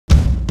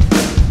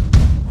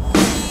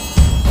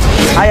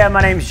Hiya,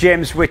 my name's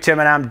James Whitham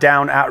and I'm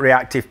down at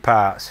Reactive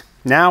Parts.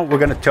 Now we're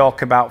going to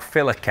talk about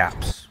filler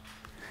caps.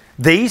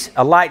 These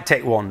are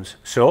LighTech ones,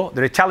 so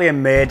they're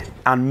Italian made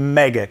and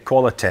mega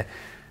quality.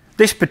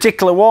 This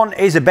particular one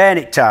is a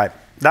bayonet type.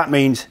 That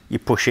means you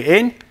push it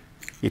in,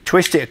 you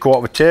twist it a quarter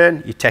of a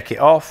turn, you take it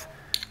off,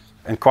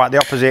 and quite the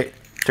opposite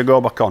to go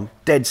back on.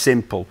 Dead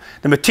simple.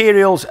 The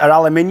materials are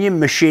aluminium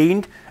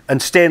machined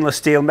and stainless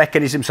steel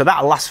mechanism, so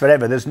that'll last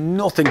forever. There's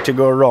nothing to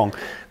go wrong.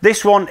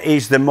 This one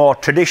is the more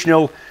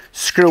traditional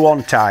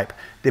screw-on type.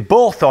 They're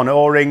both on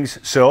O-rings,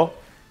 so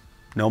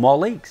no more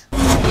leaks.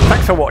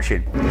 Thanks for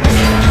watching.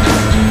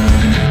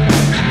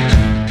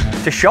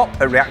 To shop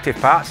at Reactive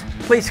Parts,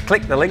 please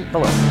click the link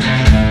below.